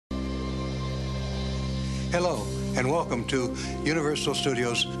Hello, and welcome to Universal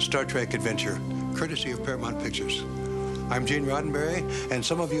Studios' Star Trek Adventure, courtesy of Paramount Pictures. I'm Gene Roddenberry, and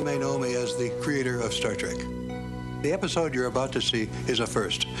some of you may know me as the creator of Star Trek. The episode you're about to see is a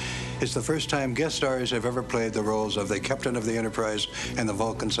first. It's the first time guest stars have ever played the roles of the captain of the Enterprise and the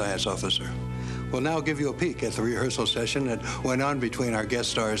Vulcan science officer. We'll now give you a peek at the rehearsal session that went on between our guest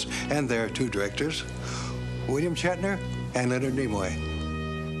stars and their two directors, William Shatner and Leonard Nimoy.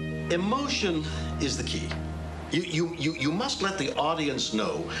 Emotion is the key. You must let the audience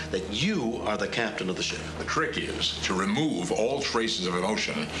know that you are the captain of the ship. The trick is to remove all traces of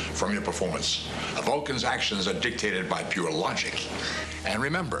emotion from your performance. A Vulcan's actions are dictated by pure logic. And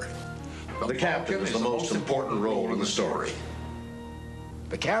remember, the captain is the most important role in the story.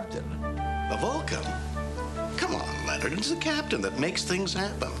 The captain? The Vulcan? Come on, Leonard. It's the captain that makes things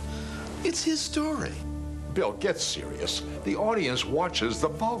happen. It's his story. Bill, get serious. The audience watches the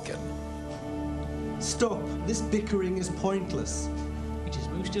Vulcan. Stop. This bickering is pointless. It is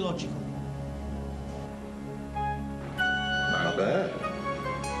most illogical. Not bad.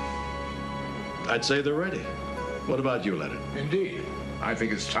 I'd say they're ready. What about you, Leonard? Indeed. I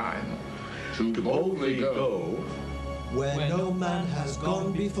think it's time to boldly go where no man has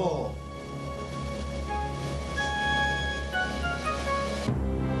gone before.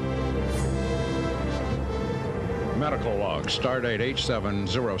 Medical log, stardate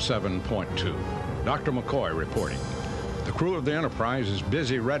 8707.2. Dr. McCoy reporting. The crew of the Enterprise is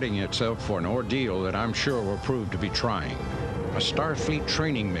busy readying itself for an ordeal that I'm sure will prove to be trying. A Starfleet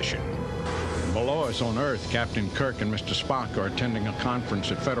training mission. Below us on Earth, Captain Kirk and Mr. Spock are attending a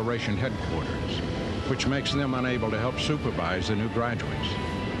conference at Federation headquarters, which makes them unable to help supervise the new graduates.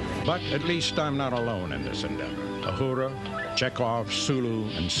 But at least I'm not alone in this endeavor. Uhura, Chekhov, Sulu,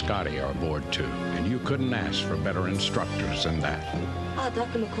 and Scotty are aboard too, and you couldn't ask for better instructors than that.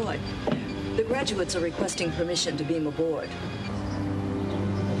 Dr. McCoy, the graduates are requesting permission to beam aboard.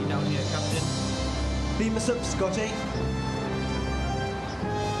 You down here, Captain? Beam us up, Scotty.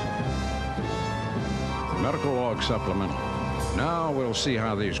 Medical log supplemental. Now we'll see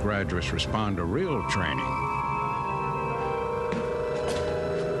how these graduates respond to real training.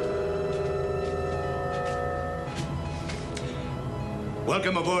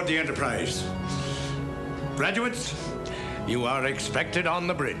 Welcome aboard the Enterprise. Graduates, you are expected on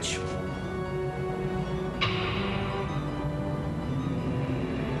the bridge.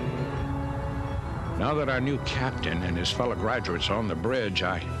 Now that our new captain and his fellow graduates are on the bridge,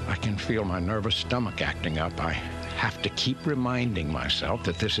 I can feel my nervous stomach acting up. I have to keep reminding myself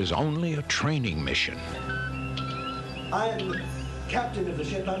that this is only a training mission. I am the captain of the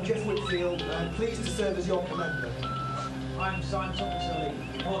ship. I'm Jeff Whitfield. I'm pleased to serve as your commander. I'm Science Officer Lee,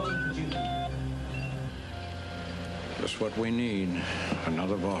 reporting for duty. Just what we need,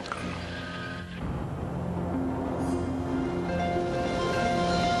 another Vulcan.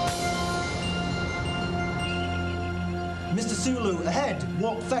 Mr. Sulu, ahead.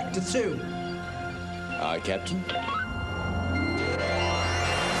 Warp Factor 2. Aye, Captain.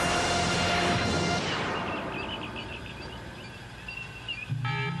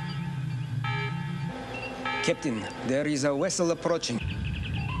 Captain, there is a vessel approaching.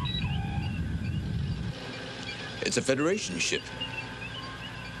 It's a Federation ship.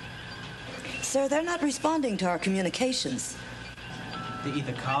 Sir, they're not responding to our communications. They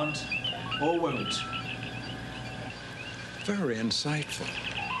either can't or won't. Very insightful.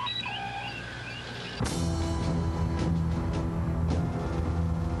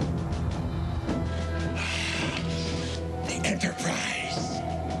 The Enterprise.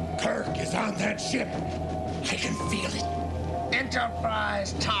 Kirk is on that ship. I can feel it.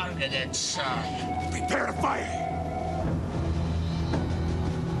 Enterprise targeted, sir. Prepare to fire.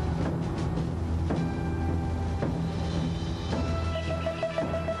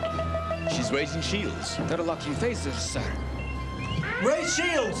 She's raising shields. They're locking phasers, sir. Raise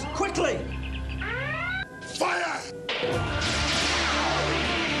shields, quickly! Fire!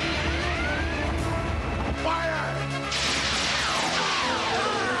 Fire!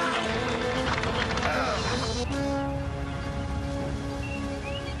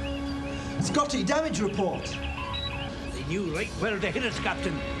 Scotty, damage report. They knew right where to hit us,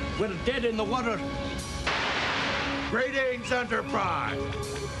 Captain. We're dead in the water. Greetings, Enterprise.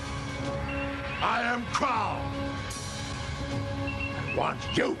 I am Crow. I want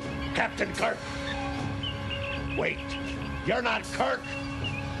you, Captain Kirk. Wait, you're not Kirk.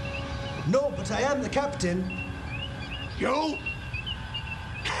 No, but I am the captain. You?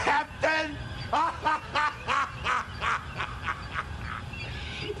 Captain?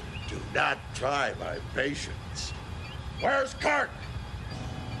 Do not try my patience. Where's Kirk?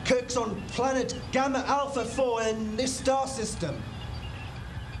 Kirk's on planet Gamma Alpha 4 in this star system.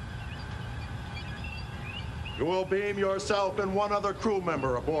 You will beam yourself and one other crew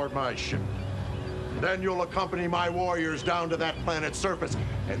member aboard my ship. Then you'll accompany my warriors down to that planet's surface,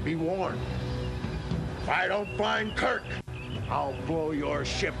 and be warned. If I don't find Kirk, I'll blow your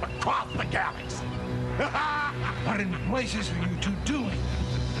ship across the galaxy. What in blazes are you two doing?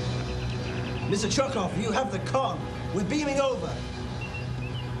 Mr. Chokov, you have the con. We're beaming over.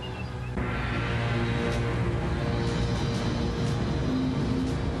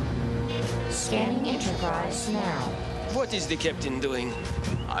 Scanning Enterprise now. What is the captain doing?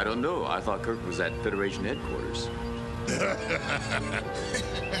 I don't know. I thought Kirk was at Federation headquarters.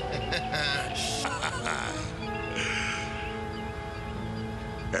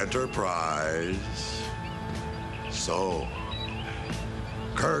 Enterprise. So,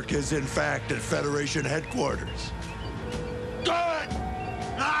 Kirk is in fact at Federation headquarters. Good!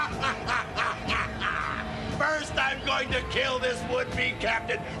 First, I'm going to kill this would-be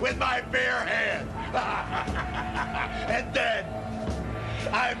captain with my bare hand. And then,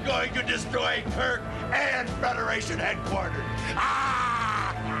 I'm going to destroy Kirk and Federation headquarters.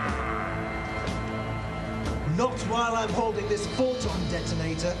 Not while I'm holding this photon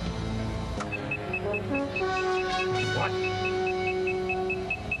detonator. What?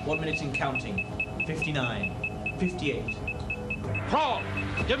 1 minute and counting. 59. 58. Crawl,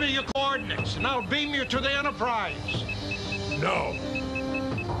 give me your coordinates, and I'll beam you to the Enterprise. No.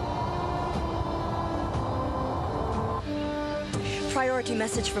 Priority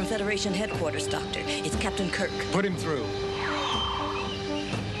message from Federation headquarters, Doctor. It's Captain Kirk. Put him through.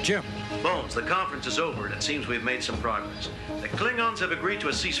 Jim. Bones, the conference is over, and it seems we've made some progress. The Klingons have agreed to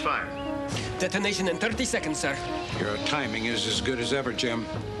a ceasefire. Detonation in 30 seconds, sir. Your timing is as good as ever, Jim.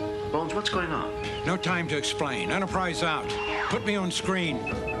 Bones, what's going on? No time to explain. Enterprise out. Put me on screen.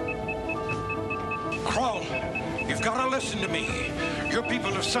 Crawl, you've got to listen to me. Your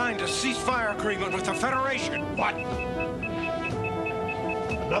people have signed a ceasefire agreement with the Federation. What?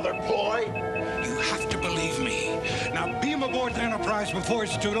 Another ploy? You have to believe me. Now beam aboard the Enterprise before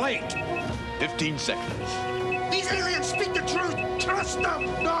it's too late. 15 seconds. These aliens speak the truth. Trust them.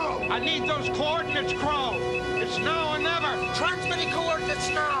 No. I need those coordinates, Crawl. It's now or never. Transmitting coordinates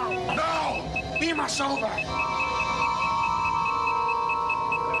now. No. Beam us over.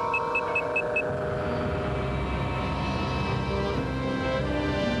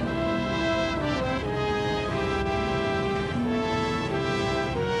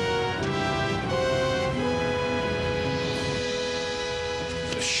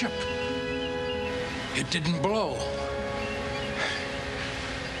 The ship. It didn't blow.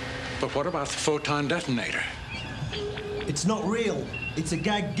 But what about the photon detonator? It's not real. It's a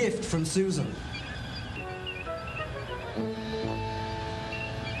gag gift from Susan.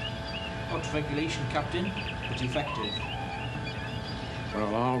 Hot regulation, Captain, but effective.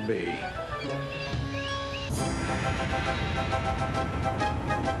 Well, I'll be.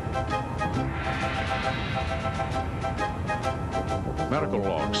 Medical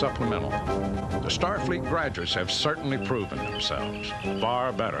log supplemental. The Starfleet graduates have certainly proven themselves.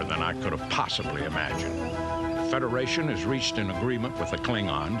 Far better than I could have possibly imagined. The Federation has reached an agreement with the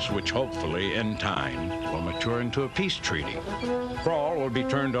Klingons, which hopefully, in time, will mature into a peace treaty. Crawl will be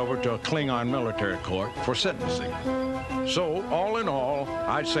turned over to a Klingon military court for sentencing. So, all in all,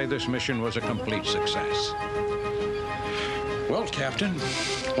 I'd say this mission was a complete success. Well, Captain,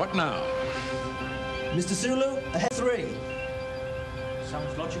 what now? Mr. Sulu, ahead 3.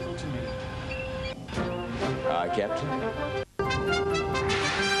 Sounds logical to me. Aye, Captain.